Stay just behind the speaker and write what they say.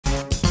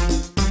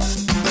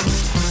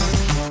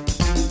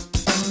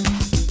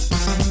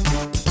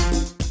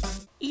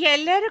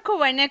మీకెల్లరికూ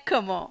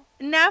వణక్కము.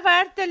 నా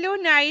వార్తలు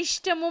నా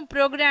ఇష్టము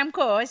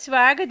ప్రోగ్రాంకు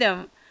స్వాగతం,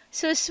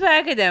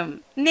 సుస్వాగతం.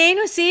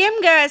 నేను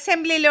సీఎంగా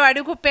అసెంబ్లీలో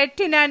అడుగు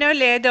పెట్టినానో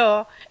లేదో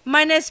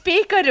మన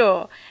స్పీకరు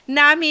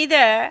నా మీద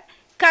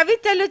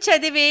కవితలు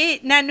చదివి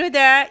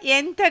నన్నుదా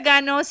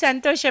ఎంతగానో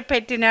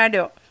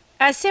సంతోషపెట్టినాడు.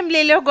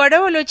 అసెంబ్లీలో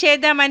గొడవలు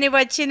చేద్దామని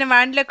వచ్చిన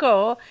వాళ్లకు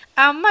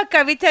అమ్మ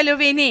కవితలు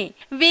విని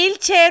వీల్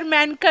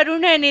చైర్మన్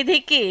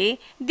కరుణానిధికి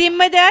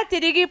దిమ్మదా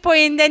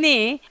తిరిగిపోయిందని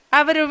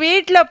అవరు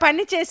వీటిలో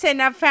పనిచేసే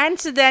నా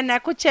ఫ్యాన్స్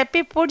నాకు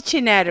చెప్పి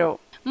పూడ్చినారు.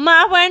 మా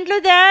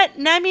వాండ్లుదా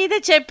నా మీద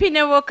చెప్పిన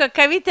ఒక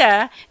కవిత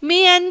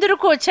మీ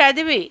అందరికీ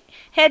చదివి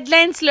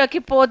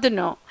హెడ్లైన్స్లోకి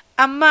పోదును.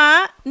 అమ్మా,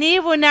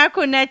 నీవు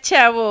నాకు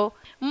నచ్చావు.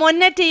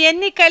 మొన్నటి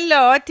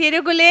ఎన్నికల్లో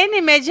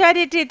తిరుగులేని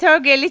మెజారిటీతో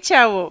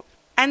గెలిచావు.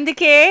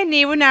 అందుకే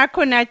నీవు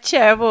నాకు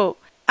నచ్చావు.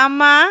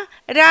 అమ్మా,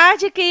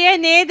 రాజకీయ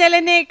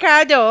నేతలనే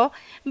కాదు,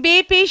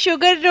 బీపీ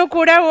షుగర్ను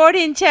కూడా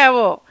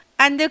ఓడించావు.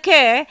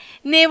 అందుకే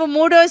నీవు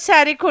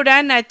మూడోసారి కూడా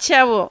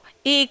నచ్చావు.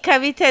 ఈ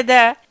కవిత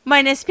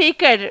మన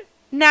స్పీకర్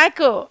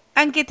నాకు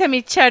అంకితం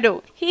ఇచ్చాడు.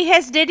 He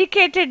has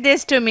dedicated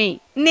this to me.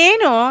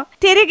 నేను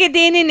తిరిగి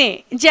దీనిని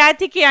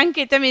జాతికి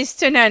అంకితం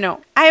ఇస్తున్నాను.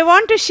 I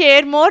want to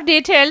share more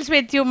details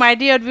with you my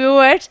dear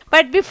viewers,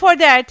 but before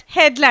that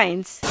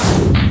headlines.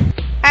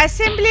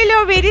 అసెంబ్లీలో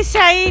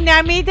విరిశాయి నా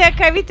మీద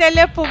కవితల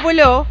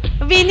పువ్వులు,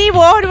 విని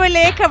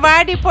ఓర్వలేక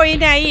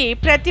వాడిపోయినాయి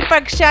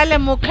ప్రతిపక్షాల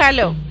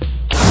ముఖాలు.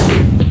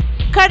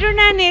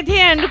 కరుణానిధి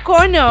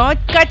అనుకోను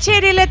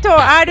కచేరీలతో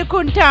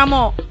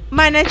ఆడుకుంటాము.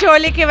 మన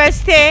జోలికి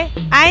వస్తే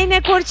ఆయన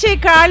కుర్చీ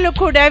కాళ్ళు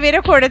కూడా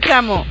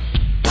విరకొడతాము.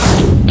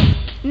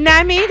 నా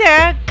మీద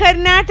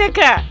కర్ణాటక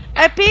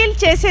అపీల్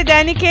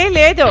చేసేదానికే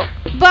లేదు.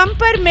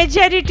 బంపర్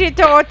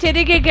మెజారిటీతో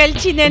తిరిగి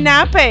గెలిచిన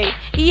నాపై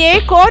ఏ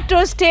కోర్టు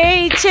స్టే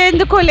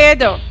ఇచ్చేందుకు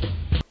లేదు.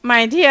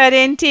 మై డియర్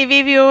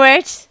NTV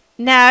వ్యూవర్స్,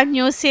 నా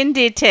న్యూస్ ఇన్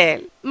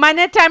డీటెయిల్.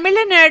 మన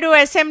Tamil Nadu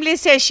assembly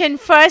session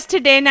first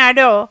day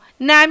నాడు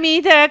నా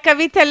మీద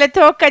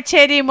కవితలతో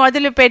కచేరీ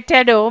మొదలు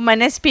పెట్టాడు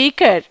మన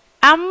స్పీకర్.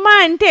 అమ్మ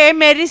అంటే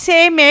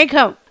మెరిసే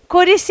మేఘం,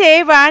 కురిసే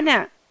వాన.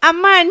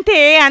 అమ్మ అంటే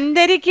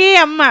అందరికీ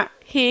అమ్మ.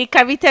 ఈ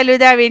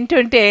కవితలుదా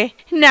వింటుంటే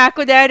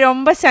నాకుదా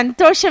రొంబ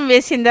సంతోషం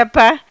వేసిందప్ప.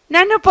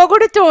 నన్ను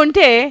పొగుడుతూ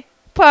ఉంటే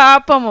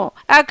పాపము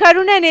ఆ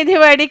కరుణానిధి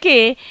వాడికి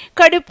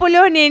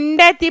కడుపులో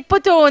నిండా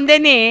తిప్పుతూ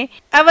ఉందని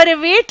అవరు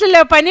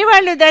వీటిలో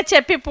పనివాళ్ళుదా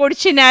చెప్పి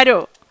పొడిచినారు.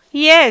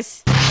 ఎస్,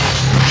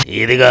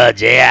 ఇదిగో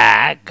జయ,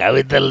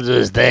 కవితలు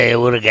చూస్తే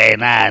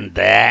ఎవరికైనా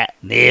అంతే.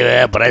 నీవే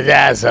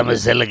ప్రజా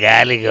సమస్యలు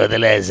గాలికి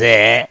వదిలేసి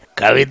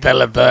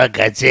కవితలతో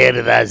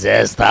కచేరీదా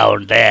చేస్తా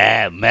ఉంటే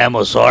మేము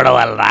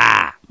చూడవలనా?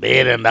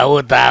 మీరు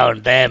నవ్వుతా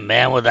ఉంటే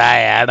మేముదా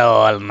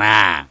ఏడవలనా?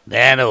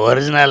 నేను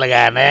ఒరిజినల్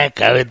గానే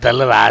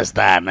కవితలు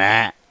రాస్తాను.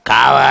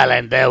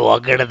 కావాలంటే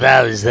ఒకటిదా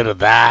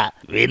విసురుతా,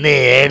 విని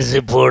ఏడ్చి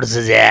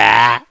పూడ్చి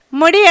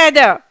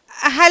ముడియాదో.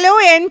 Hello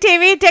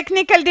NTV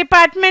technical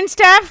department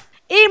staff,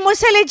 ఈ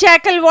ముసలి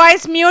జాకల్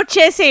వాయిస్ మ్యూట్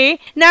చేసి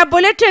నా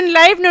బులెటిన్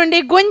లైవ్ నుండి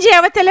గుంజి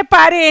అవతల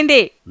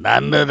పారేయండి.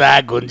 నన్నుదా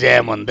గుంజే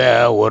ముందు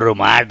ఒక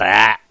మాట,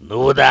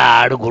 నువ్వుదా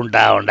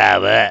ఆడుకుంటా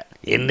ఉండావు.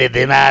 ఇన్ని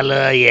దినాలు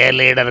ఏ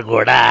లీడర్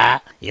కూడా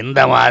ఇంత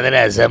మాదిరి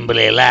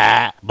అసెంబ్లీలా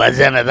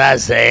భజనదా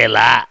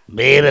చేయలా.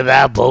 మీరుదా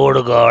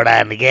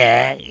పొగుడుకోవడానికే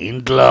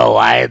ఇంట్లో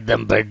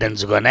వాయిద్యం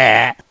పెట్టించుకొని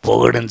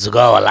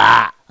పొగిడించుకోవాలా.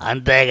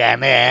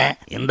 అంతేగాని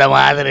ఇంత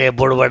మాదిరి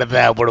ఎప్పుడు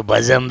పడితే అప్పుడు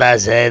భజనదా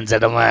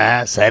చేయించడం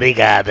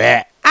సరికాదే.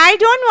 I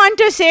don't want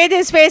to say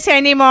this face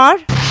anymore.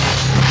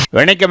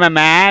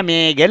 వణికమ్మా, మీ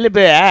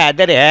గెలుపు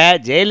అదరే.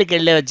 జైలుకి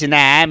వెళ్ళి వచ్చిన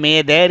మీ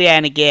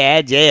ధైర్యానికి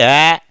జయ.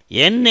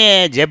 ఎన్ని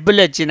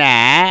జబ్బులు వచ్చినా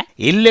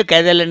ఇల్లు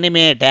కదలని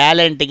మీ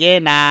టాలెంట్కి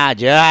నా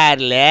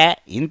జోహార్లే.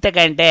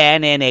 ఇంతకంటే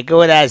నేను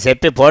ఎక్కువగా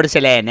చెప్పి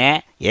పోడ్చలేను.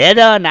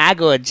 ఏదో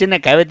నాకు వచ్చిన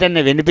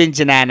కవితను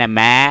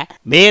వినిపించినానమ్మా.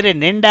 మీరు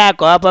నిండా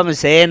కోపం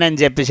చేయనని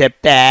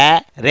చెప్తే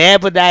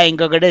రేపుదా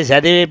ఇంకొకటి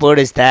చదివి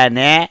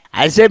పూడిస్తాను.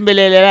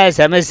 అసెంబ్లీలో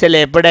సమస్యలు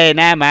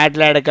ఎప్పుడైనా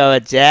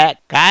మాట్లాడుకోవచ్చా,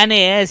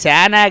 కానీ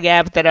చాలా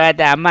గ్యాప్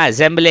తర్వాత అమ్మ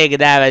అసెంబ్లీకి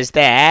దా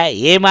వస్తే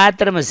ఈ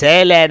మాత్రం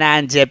చేయలేనా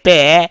అని చెప్పి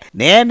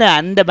నేను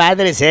అంత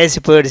మాదిరి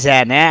చేసి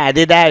పూడిశాను.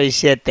 అదిదా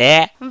విషయతే.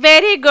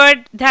 వెరీ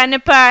గుడ్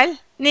ధనపాల్,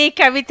 నీ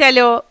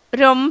కవితలు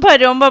రొంబ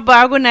రొంబ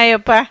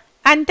బాగున్నాయప్ప.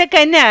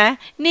 అంతకన్నా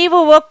నీవు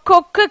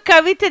ఒక్కొక్క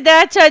కవితదా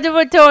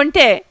చదువుతూ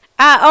ఉంటే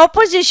ఆ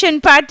ఆపోజిషన్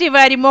పార్టీ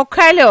వారి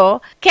ముఖాలు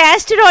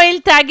క్యాస్టర్ ఆయిల్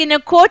తాగిన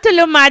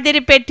కోతులు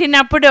మాదిరి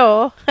పెట్టినప్పుడు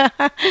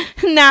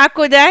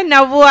నాకుదా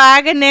నవ్వు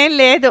ఆగనే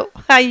లేదు.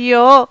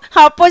 అయ్యో,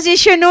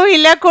 ఆపోజిషన్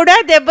ఇలా కూడా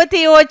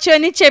దెబ్బతీయవచ్చు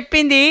అని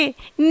చెప్పింది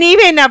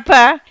నీవేనప్ప.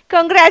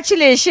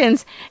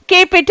 Congratulations,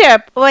 keep it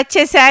up.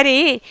 వచ్చేసారి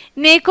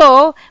నీకు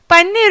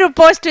పన్నీరు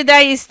పోస్ట్ దా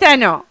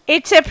ఇస్తాను.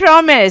 It's a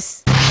promise.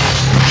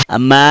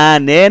 అమ్మా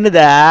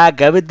నేనుదా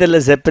కవితలు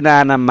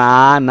చెప్పినానమ్మా.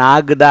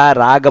 నాకుదా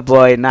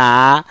రాకపోయినా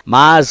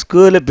మా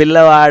స్కూల్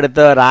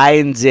పిల్లవాడితో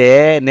రాయించి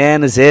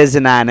నేను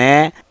చేసినానే.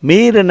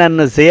 మీరు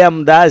నన్ను సీఎం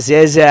దా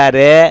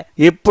చేశారే,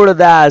 ఇప్పుడు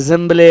దా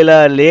అసెంబ్లీలో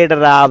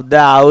లీడర్ ఆఫ్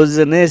ద హౌస్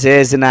ని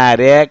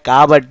చేసినారే.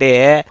 కాబట్టి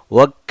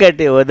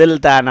ఒక్కటి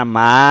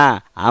వదులుతానమ్మా.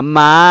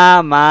 అమ్మా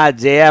మా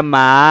జయమ్మ,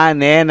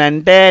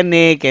 నేనంటే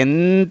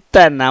నీకెంత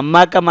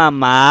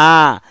నమ్మకమమ్మా.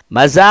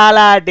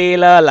 మసాలా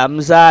టీలో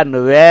లంసా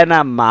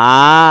నువ్వేనమ్మా,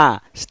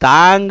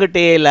 స్ట్రాంగ్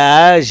టీలో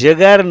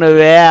షుగర్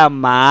నువ్వే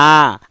అమ్మా.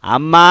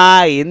 అమ్మా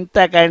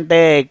ఇంతకంటే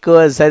ఎక్కువ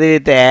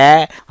చదివితే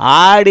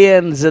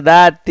ఆడియన్స్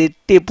దా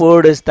తిట్టి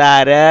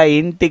పూడుస్తారు,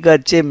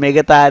 ఇంటికొచ్చి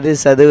మిగతాది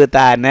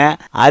చదువుతాను.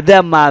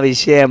 అదమ్మా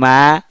విషయమా.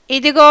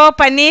 ఇదిగో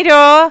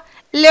పన్నీరు,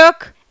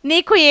 లుక్,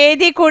 నీకు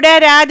ఏది కూడా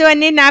రాదు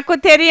అని నాకు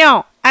తెలియం.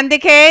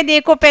 అందుకే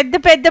నీకు పెద్ద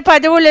పెద్ద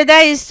పదవులుదా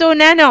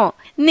ఇస్తున్నాను.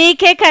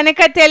 నీకే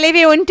కనుక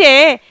తెలివి ఉంటే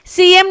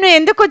సీఎంను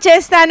ఎందుకు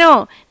చేస్తాను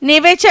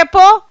నీవే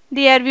చెప్పు.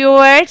 Dear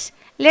viewers,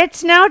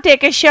 let's now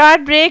take a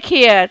short break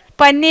here.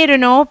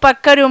 పన్నీరును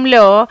పక్క రూమ్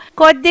లో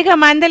కొద్దిగా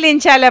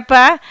మందలించాలప్ప,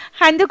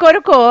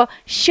 అందుకొరకు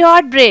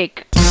short break.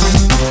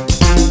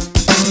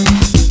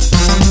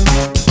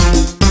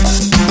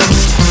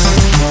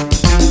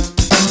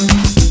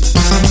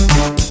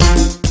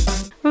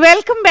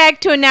 Welcome back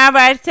to నా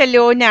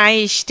వార్తలు నా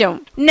ఇష్టం.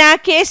 నా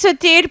కేసు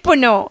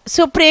తీర్పును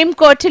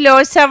సుప్రీంకోర్టులో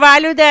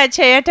సవాలుదా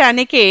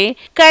చేయటానికి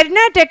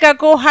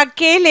కర్ణాటకకు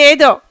హక్కే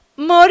లేదు.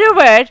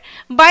 మోరోవర్,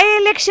 బై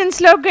ఎలక్షన్స్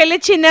లో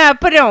గెలిచిన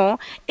అపురం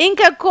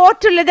ఇంకా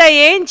కోర్టులుదా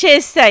ఏం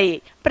చేస్తాయి?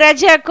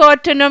 ప్రజా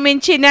కోర్టును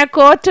మించిన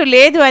కోర్టు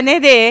లేదు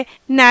అనేదే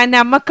నా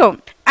నమ్మకం.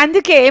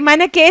 అందుకే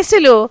మన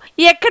కేసులు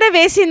ఎక్కడ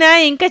వేసినా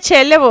ఇంకా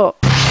చెల్లవు.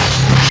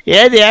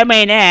 ఏది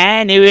ఏమైనా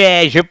నువ్వు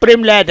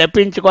సుప్రీంలో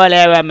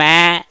తప్పించుకోలేవమ్మా.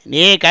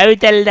 నీ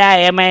కవితలదా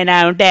ఏమైనా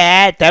ఉంటే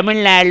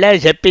తమిళనాడులో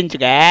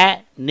చెప్పించుక.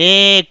 నీ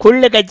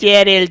కుళ్ళు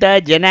కచేరీలతో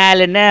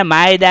జనాలను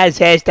మాయిదా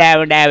చేస్తా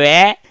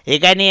ఉండావే.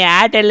 ఇక నీ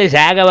ఆటలు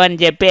సాగవని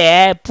చెప్పి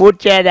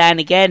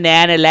పూడ్చేదానికే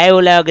నేను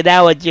లైవ్లోకిదా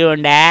వచ్చి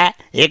ఉండా.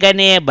 ఇక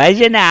నీ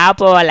భజన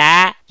ఆపోవాలా,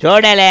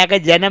 చూడలేక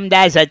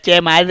జనందా సచ్చే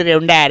మాదిరి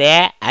ఉండారే.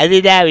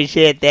 అదిదా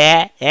విషయతే.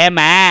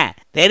 ఏమా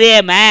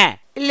తెలియమా?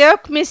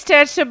 లోక్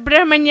మిస్టర్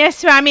సుబ్రహ్మణ్య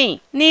స్వామి,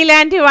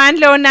 నీలాంటి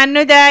వాన్లో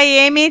నన్నుదా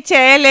ఏమీ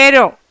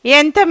చేయలేరు.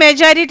 ఎంత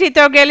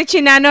మెజారిటీతో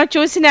గెలిచినానో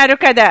చూసినారు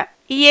కదా.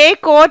 ఏ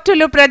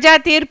కోర్టులు ప్రజా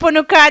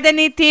తీర్పును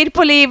కాదని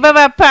తీర్పులు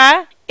ఇవ్వవప్ప.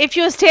 If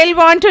you still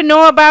want to know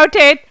about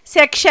it,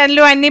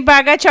 సెక్షన్లు అన్ని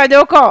బాగా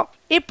చదువుకో.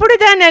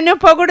 ఇప్పుడుదా నన్ను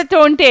పొగుడుతూ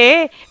ఉంటే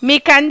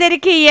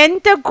మీకందరికి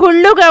ఎంత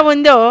కుళ్ళుగా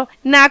ఉందో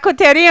నాకు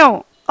తెలియం.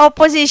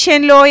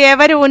 ఆపోజిషన్ లో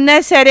ఎవరు ఉన్నా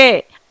సరే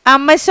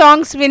అమ్మ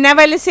సాంగ్స్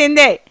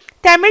వినవలసిందే.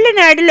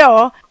 తమిళనాడులో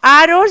ఆ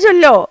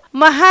రోజుల్లో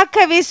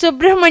మహాకవి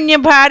సుబ్రహ్మణ్య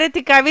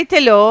భారతి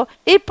కవితలో,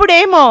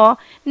 ఇప్పుడేమో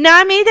నా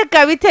మీద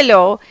కవితలో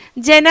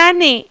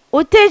జనాన్ని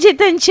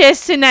ఉత్తేజితం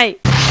చేస్తున్నాయి.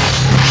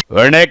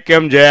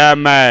 వణక్కం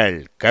జయమ్మల్.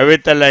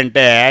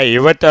 కవితలంటే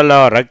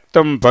యువతలో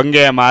రక్తం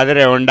పొంగే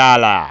మాదిరి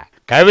ఉండాలా.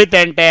 కవిత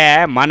అంటే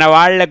మన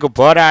వాళ్లకు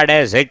పోరాడే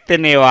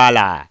శక్తిని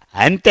ఇవ్వాలా.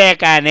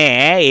 అంతేకాని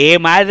ఈ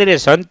మాదిరి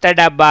సొంత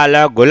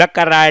డబ్బాలో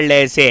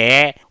గులకరాళ్ళేసి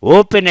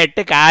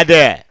ఊపినట్టు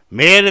కాదు.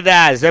 మీరుదా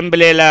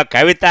అసెంబ్లీలో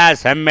కవితా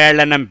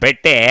సమ్మేళనం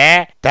పెట్టి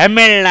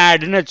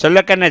తమిళనాడును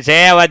చులకన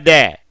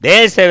చేయవద్దే.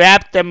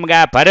 దేశవ్యాప్తంగా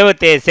పరువు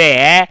తీసి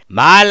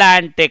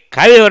మాలాంటి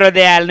కవి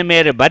హృదయాలను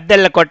మీరు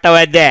బద్దలు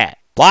కొట్టవద్దే.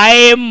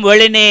 పాయం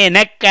ఒళిని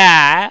నక్క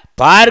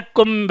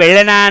పార్కుం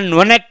వెళ్ళనాన్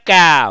ఉనక్క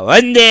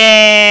వందే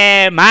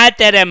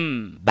మాతరం.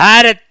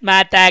 భారత్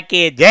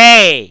మాతాకి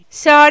జై.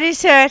 సారీ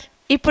సార్,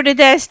 ఇప్పుడు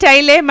ద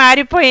స్టైలే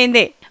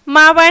మారిపోయింది.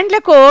 మా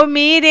వాండ్లకు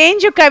మీ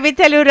రేంజ్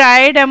కవితలు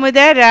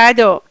రాయడముదా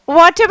రాదు.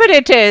 What ever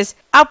it is.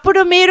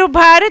 అప్పుడు మీరు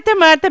భారత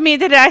మాత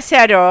మీద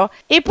రాశారు,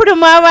 ఇప్పుడు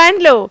మా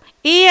వాండ్లు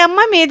ఈ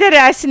అమ్మ మీద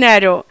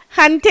రాసినారు.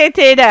 అంతే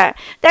తేడా.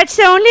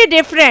 That's only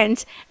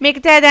difference.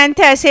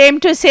 మిగతాదంతా సేమ్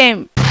టు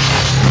సేమ్.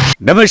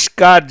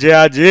 నమస్కార్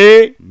జయాజీ,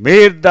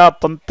 మీర్దా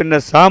పంపిన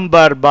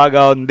సాంబార్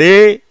బాగా ఉంది.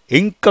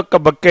 ఇంకొక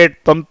బకెట్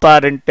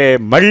పంపారంటే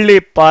మళ్ళీ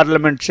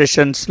పార్లమెంట్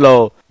సెషన్స్ లో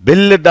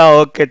బిల్లుదా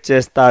ఓకే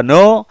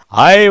చేస్తాను.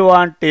 I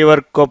want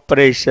your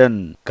cooperation.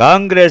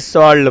 Congress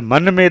వాళ్ళు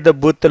మన మీద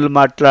బూతులు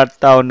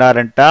మాట్లాడుతా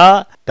ఉన్నారంట.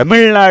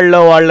 తమిళనాడులో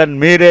వాళ్ళని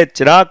మీరే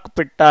చిరాకు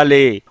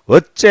పెట్టాలి.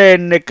 వచ్చే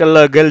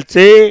ఎన్నికల్లో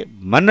గెలిచి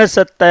మన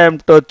సత్తా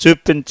ఏమిటో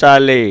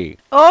చూపించాలి.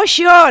 ఓ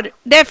ష్యూర్,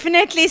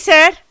 డెఫినెట్లీ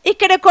సార్.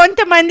 ఇక్కడ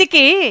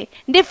కొంతమందికి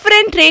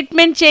డిఫరెంట్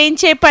ట్రీట్మెంట్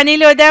చేయించే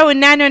పనిలోదా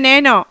ఉన్నాను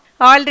నేను.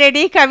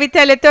 ఆల్రెడీ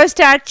కవితలతో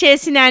స్టార్ట్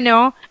చేసినాను.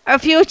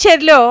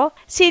 ఫ్యూచర్ లో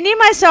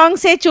సినిమా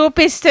సాంగ్సే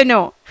చూపిస్తును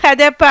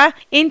కదప్ప.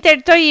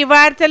 ఇంతటితో ఈ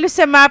వార్తలు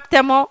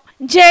సమాప్తము.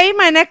 జై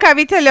మన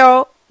కవితలో,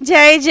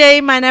 జై జై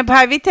మన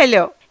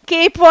భవితలో.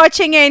 Keep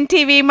watching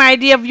NTV my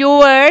dear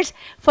viewers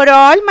for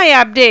all my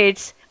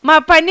updates. మా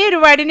పన్నీరు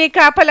వాడిని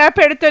కాపలా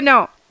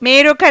పెడుతున్నాం.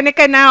 మీరు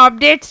కనుక నా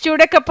అప్డేట్స్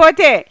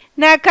చూడకపోతే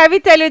నా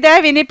కవితలుదా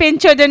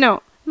వినిపించదును.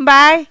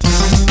 బాయ్.